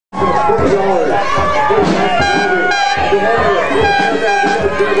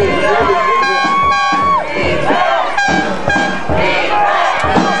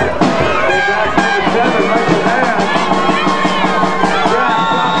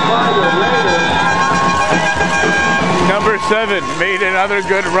Number 7 made another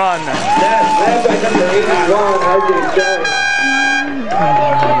good run. That's by number 81, RJ Shea.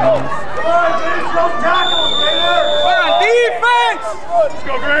 Let's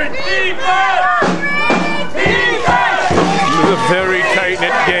go, Green! Defense! Defense! This is a very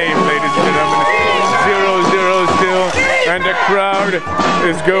tight-knit game, ladies and gentlemen. 0-0 still, and the crowd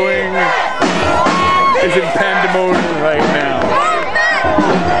is in pandemonium right now.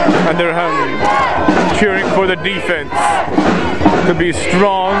 And they're cheering for the defense to be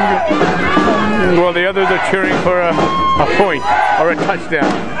strong, while the others are cheering for a point or a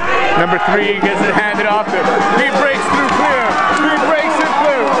touchdown. Number 3 gets it handed off to him. He breaks through clear. He breaks it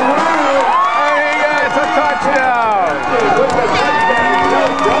through. And he gets a touchdown.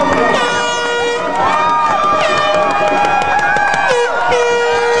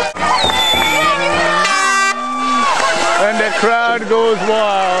 And the crowd goes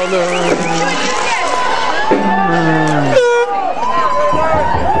wild.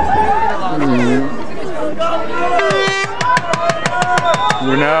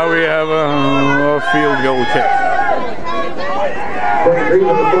 Now we have a field goal kick.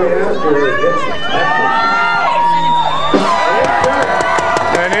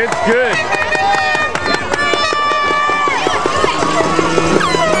 And it's good.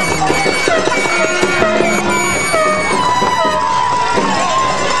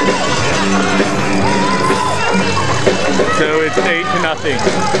 So it's 8-0.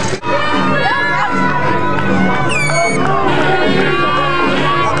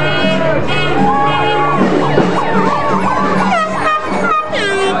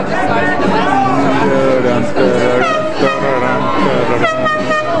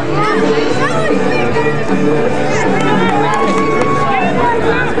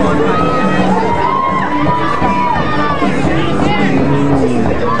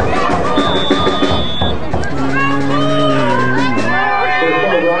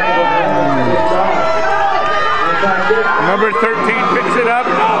 Number 13 picks it up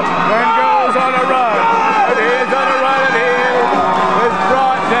and goes on a run. And he is on a run, and he is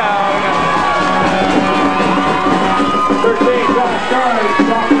brought down. 13 got started,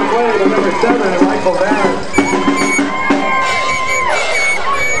 off the play with number 7 and Michael Barron.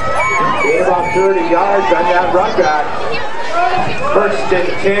 Gave off 30 yards on that run back. First and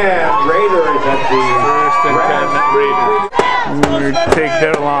 10, Raiders at the First and 10 Raiders. We take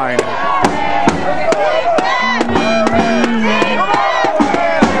their line.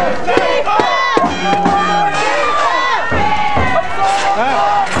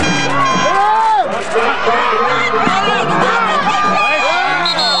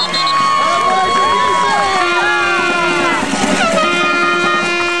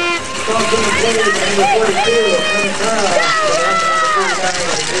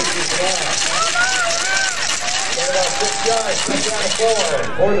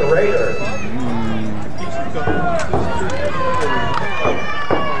 For the Raiders.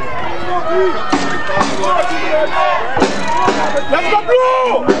 Let's go,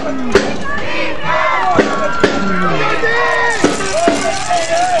 Blue!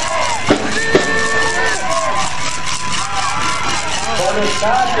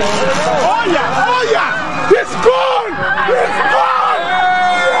 Oh yeah! Oh yeah! It's gone! It's gone!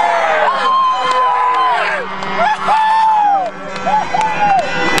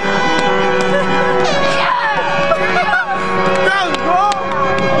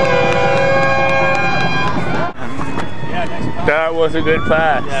 That was a good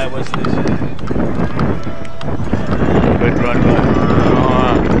pass. Yeah, it was this. Good run by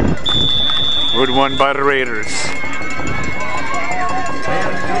good one by the Raiders.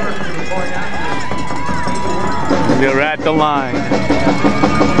 They're at the line.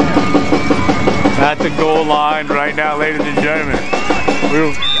 At the goal line right now, ladies and gentlemen.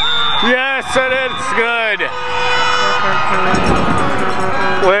 Yes, and it's good.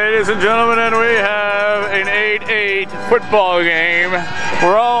 Ladies and gentlemen, and we have an 8-8 football game.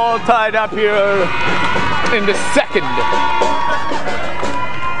 We're all tied up here in the second.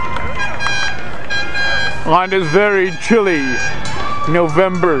 On this very chilly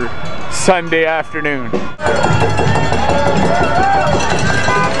November Sunday afternoon.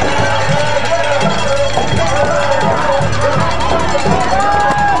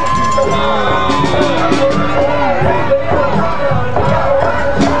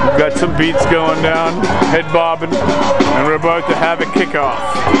 Got some beats going down, head bobbing, and we're about to have a kickoff.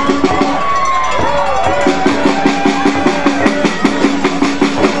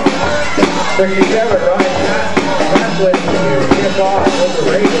 67, right? Translating to kick off with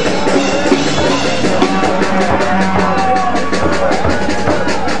the Raiders.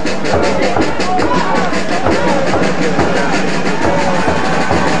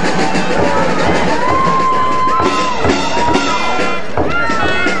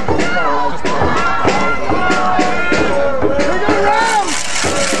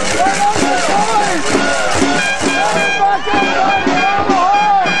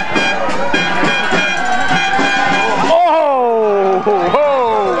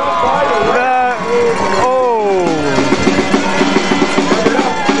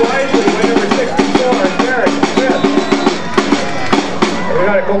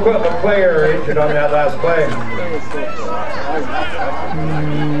 Coquitlam player injured on that last play.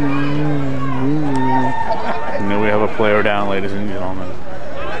 And then we have a player down, ladies and gentlemen.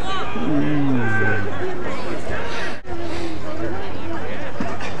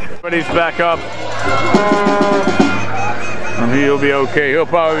 Everybody's back up. And he'll be okay. He'll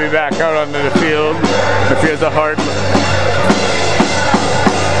probably be back out onto the field if he has a heart.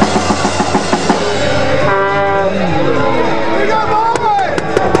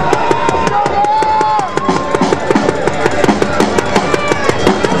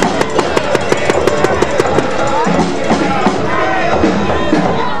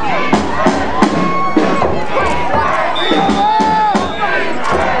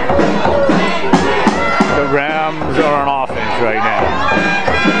 Are on offense right now.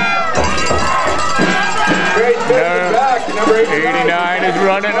 89 is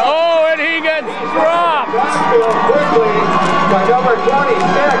running. Oh, and he gets dropped. Quickly by number 26,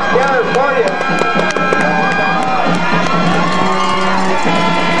 Tanner Porteous.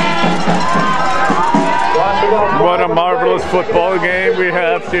 What a marvelous football game we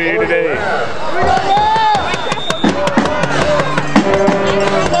have to you today.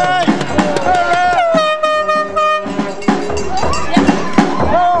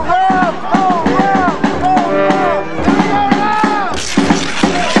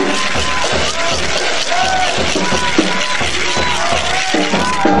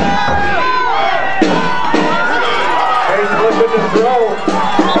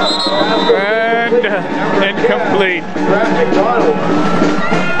 And incomplete.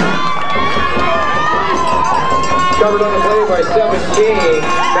 Covered on the play by 17.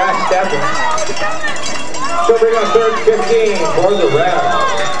 Back stepping. She'll bring up 3rd and 15 for the Rams.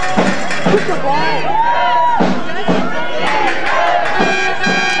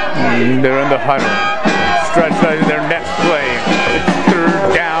 They're in the huddle. Strategizing their next play. It's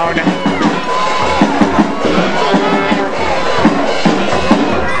 3rd down.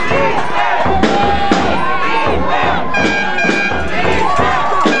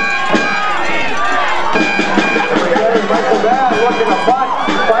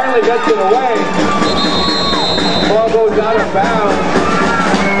 Finally gets it away. Ball goes out of bounds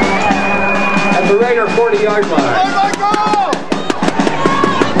at the Raider 40-yard line.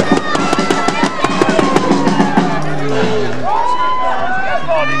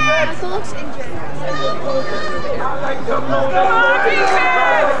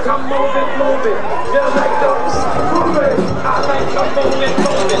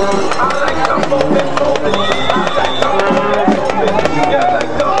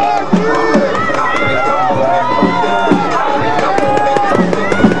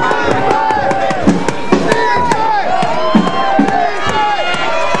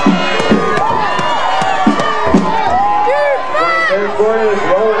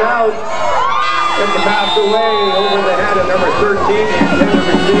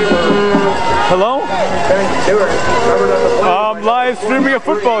 Live streaming a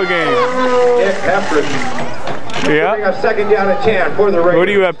football game. Yeah. A 2nd down and 10 for the Raiders. What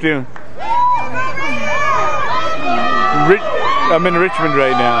are you up to? I'm in Richmond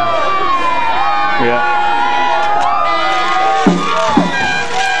right now. Yeah.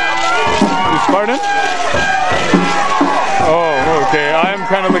 You Spartan? Oh, okay. I'm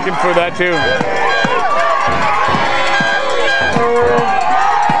kind of looking for that too.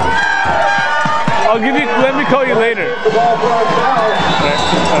 I'll give you. Let me call you later. All right,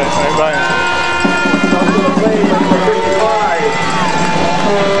 bye.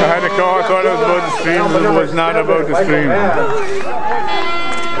 I had a call. I thought it was about to stream. It was not about to stream.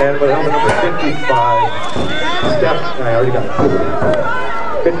 And with helmet number 55, Steph. I already got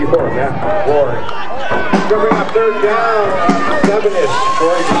it. 54. Yeah, Ward. Coming up 3rd down, 7-ish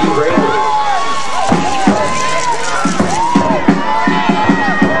for the Raiders.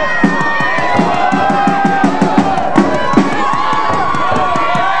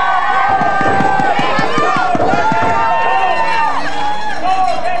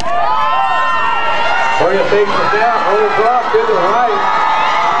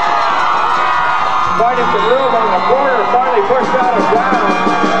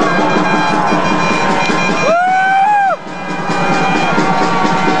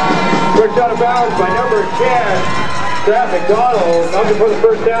 downs by number 10, Scott McDonald. Nothing for the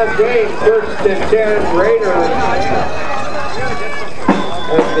first down gain. First and 10 Raiders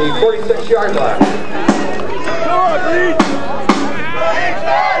at the 46-yard line.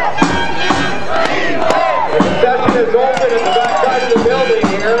 The concession is open at the back side of the building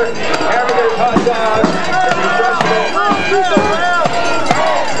here. Hamburgers, hot dogs, and refreshments.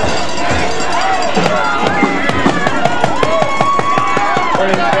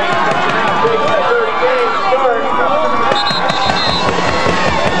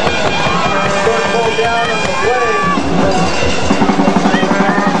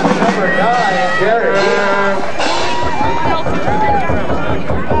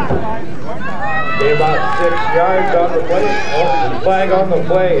 About 6 yards on the play. Oh, the flag on the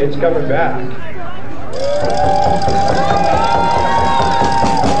play. It's coming back.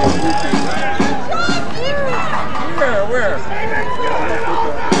 Where?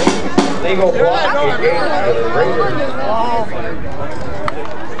 Legal block against the Raiders.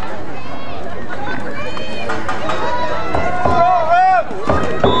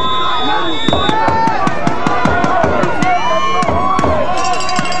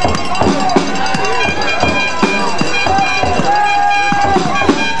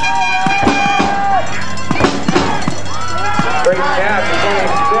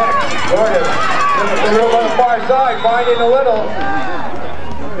 Room on the far side, finding a little.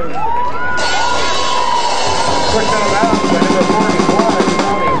 Pushing him out by number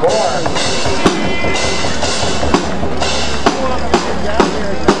 44.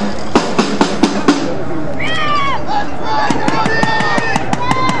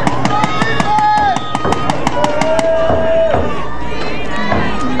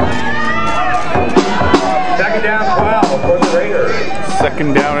 Second down 12 for the Raiders.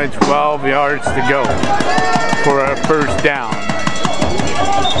 Second down and 12 yards to go for a first down.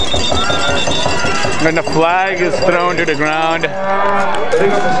 And the flag is thrown to the ground.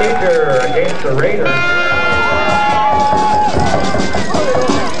 Legal procedure against the Raiders.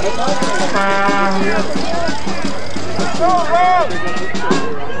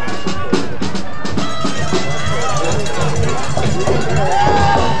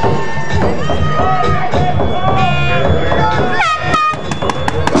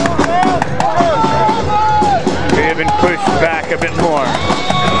 Pushed back a bit more.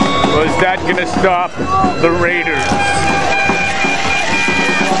 Was that going to stop the Raiders?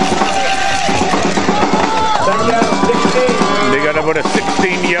 They got about a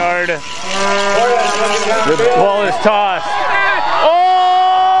 16-yard. The ball is tossed. Oh!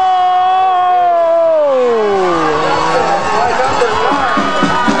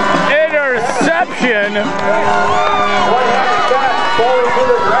 Interception.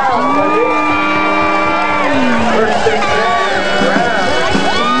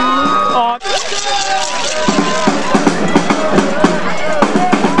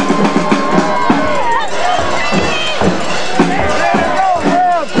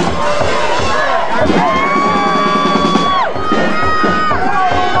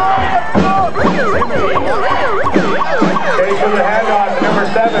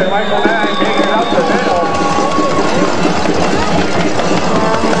 Michael Mann taking it up the middle.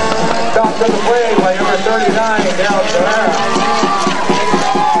 Stopped on the play by number 39 down Ferrara.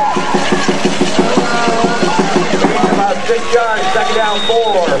 About 6 yards, second down 4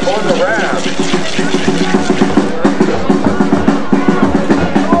 for the Rams.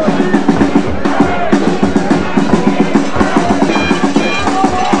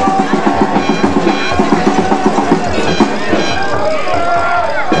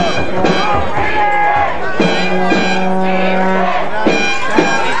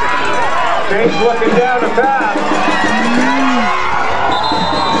 Looking down the path.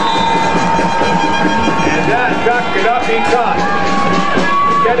 And that duck could not be caught.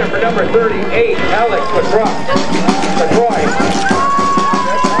 Together for number 38, Alex LaCroix.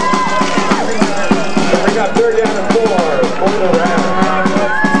 So we got third down and 4 for the Rams.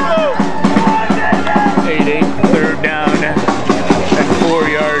 8-8, third down and 4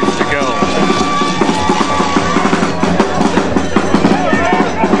 yards to go.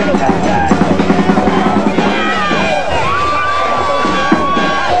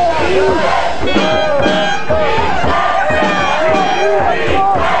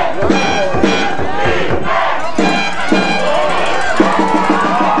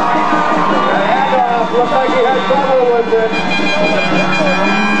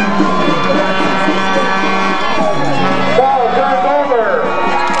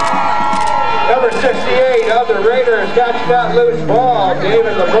 Catch that loose ball,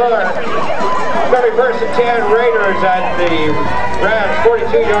 David LeBron. Going to be first and 10 Raiders at the Rams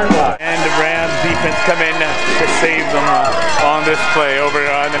 42-yard line. And the Rams defense come in to save them on this play over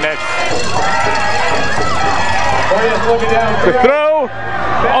on the next. The throw.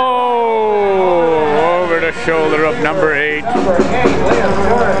 Oh, over the shoulder of number 8.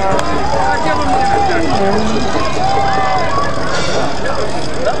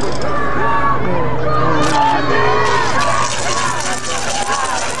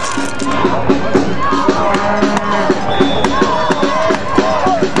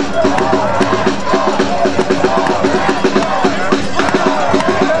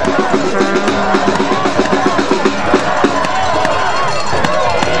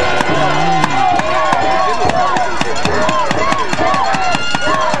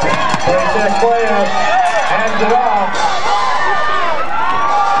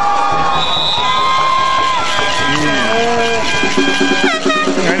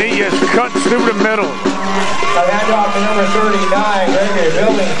 And he just cuts through the middle. A handoff to number 39, Gregory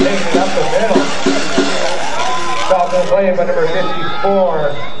Billings taking it up the middle. Stopped and played by number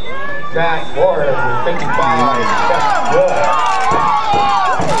 54, Matt Ward, 55, Jeff Wood.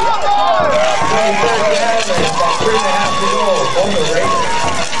 23rd down, and about 3.5 to go for the Raiders.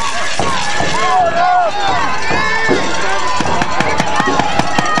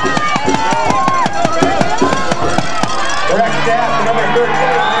 Correct snap to number 13.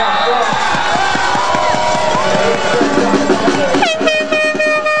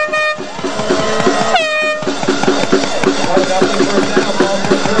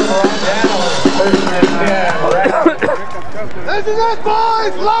 This is it,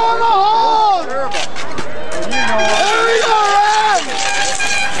 boys! Low in the hole! There we go, Rams!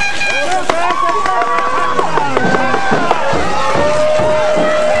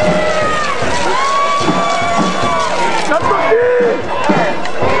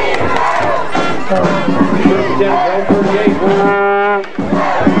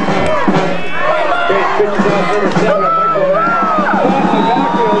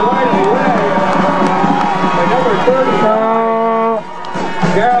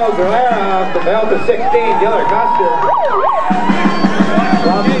 Out to 16, Diller Costa.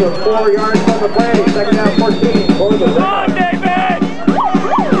 Drops to 4 yards from the play. Second down, 14. Come on, David!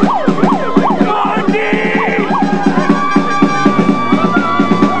 Come on, D!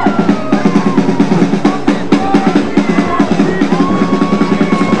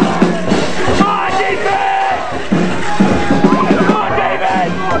 Come on, defense! Come on, David!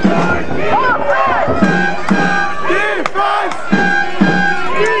 Defense!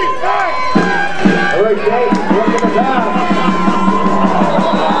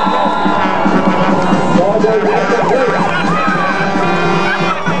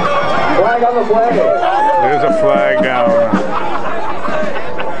 Flag on the play. There's a flag down.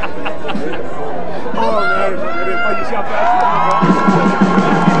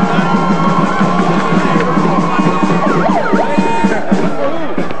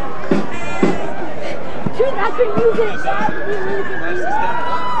 Shoot, I can use it.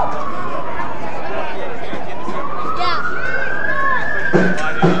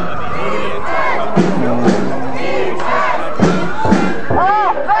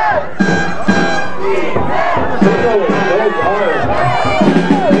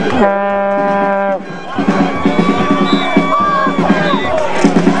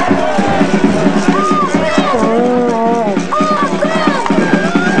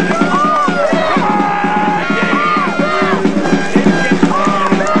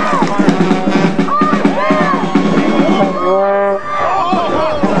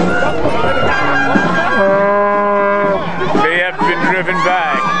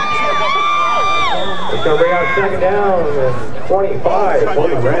 Second down and 25 for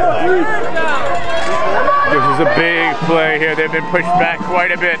the Rams. This is a big play here. They've been pushed back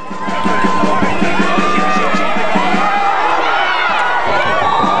quite a bit.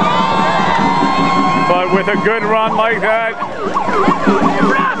 But with a good run like that,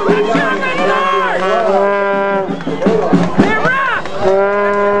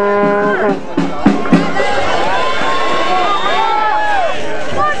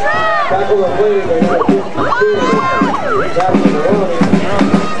 tackle the lead. They got 52. Tackle the early.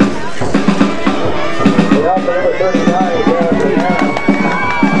 They're out to number 39.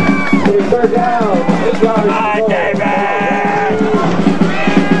 Third down. 8 yards. hi, David!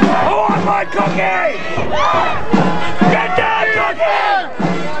 Who wants my cookie? Get down, cookie!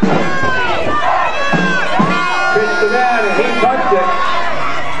 Pitch to that, and he punched it.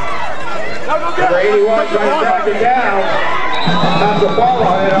 Number 81 trying to track it down. Not the ball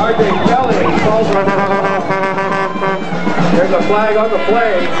on it. R.J. Kelly falls on it. There's a flag on the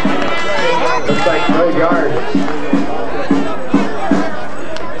play. Looks like no yards.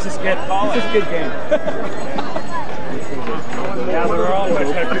 This is good. This is a good game. Yeah, we're all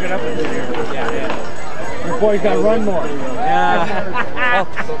just got to pick it up in here. Yeah. Your boy's got to run more. Yeah.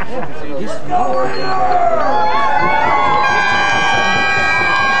 He's small.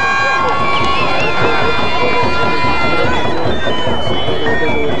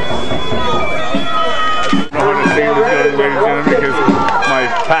 Ladies and gentlemen, because my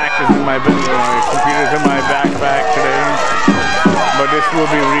pack is in my computer's in my backpack today, but this will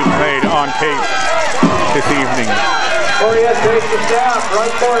be replayed on tape this evening. Correa takes the snap,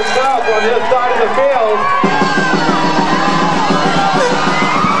 runs for himself on his side of the field.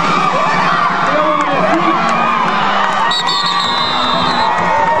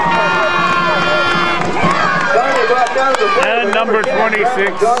 And number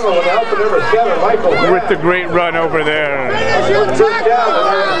 26 with the great run over there.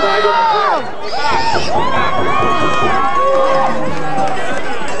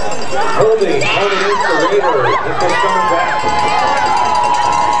 Holding is the Raiders. This one's coming back.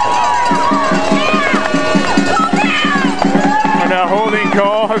 And a holding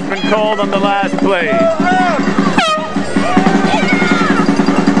call has been called on the last play.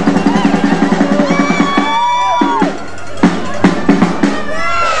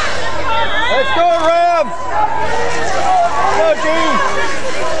 Let's go, Rams! Go, team!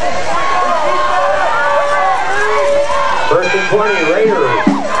 First and 20, Raiders.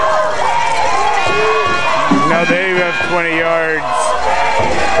 Now they have 20 yards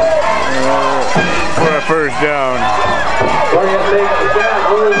for a first down. Correa takes the snap,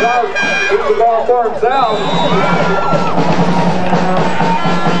 rolls out, keeps the ball for himself.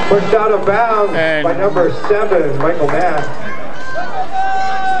 Pushed out of bounds by number 7, Michael Mack.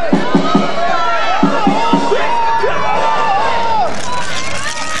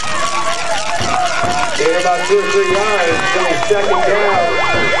 Gain about 2 or 3 yards, coming second down.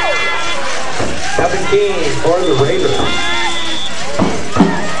 17 for the Raiders.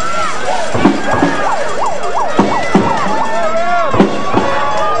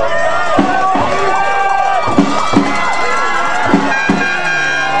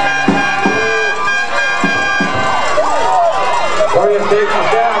 Correa takes the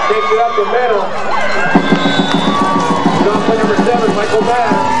snap, takes it up the middle. He's off to number 7, Michael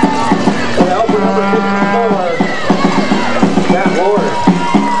Mack. For the helper number 54, Matt Ward.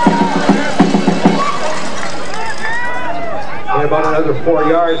 And about another 4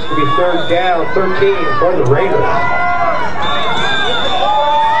 yards to be third down, 13 for the Raiders.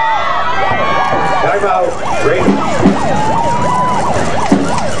 Timeout, Raiders.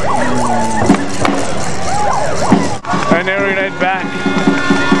 And they're going to head back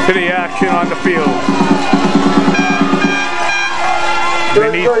to the action on the field. They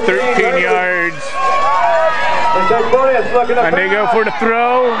need 13 yards. And they go for the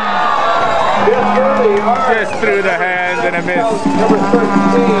throw. Just through the hands and a miss. Number 13,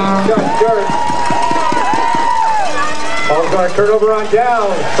 Chuck Dirt. Ball's going to turn over on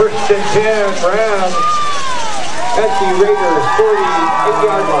down. First and 10, Rams. At the Raiders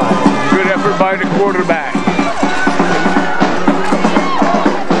 48-yard line. Good effort by the quarterback.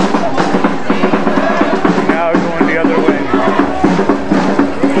 Now going the other way.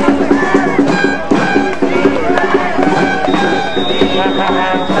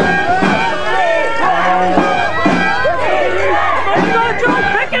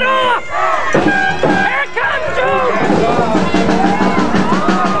 Pick it off! Here comes Joe!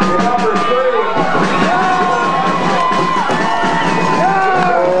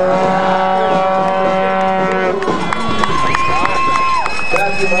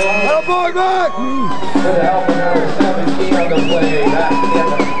 Boy, back! To the help of number 17 on the play. That's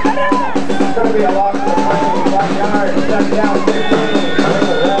it's going to be a loss of the play. 1 yard, set down 15.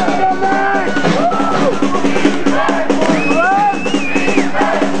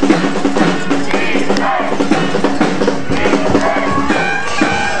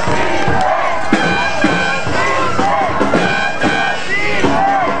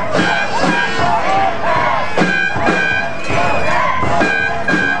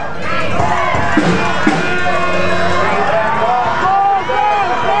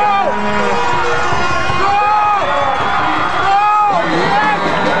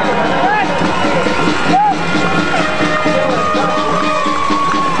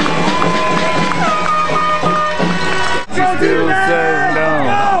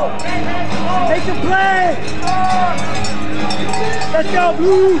 Let's go,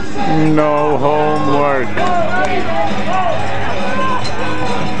 Blues! No homework.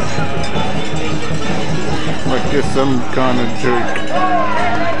 Like you're some kind of jerk.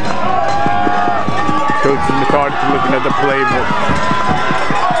 Brooks is methodically looking at the playbook.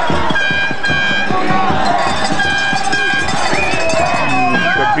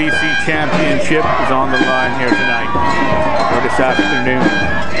 The BC Championship is on the line here tonight, or this afternoon.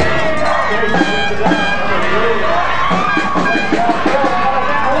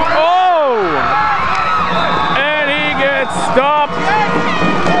 Oh! And he gets stopped.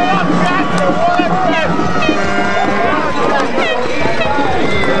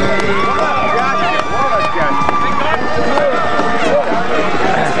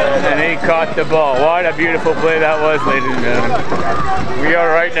 And he caught the ball. What a beautiful play that was, ladies and gentlemen. We are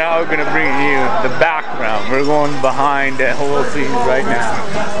right now going to bring you the background. We're going behind the whole scene right now.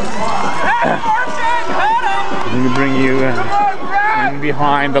 We're going to bring you in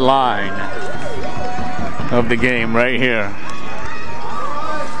behind the line of the game right here.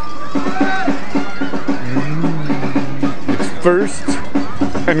 It's first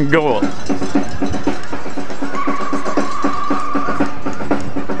and goal.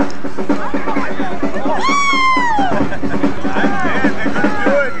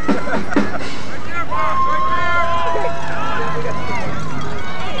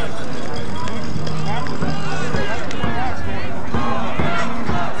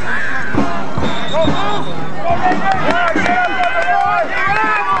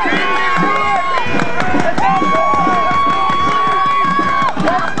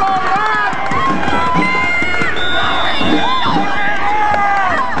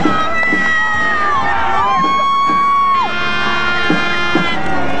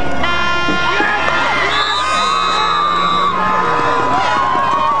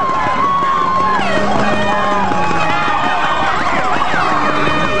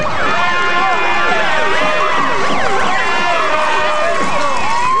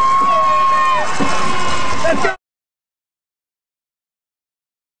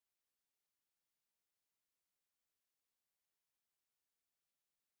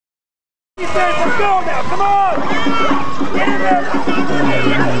 Let's go now, come on! Get in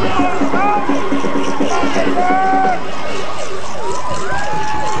there!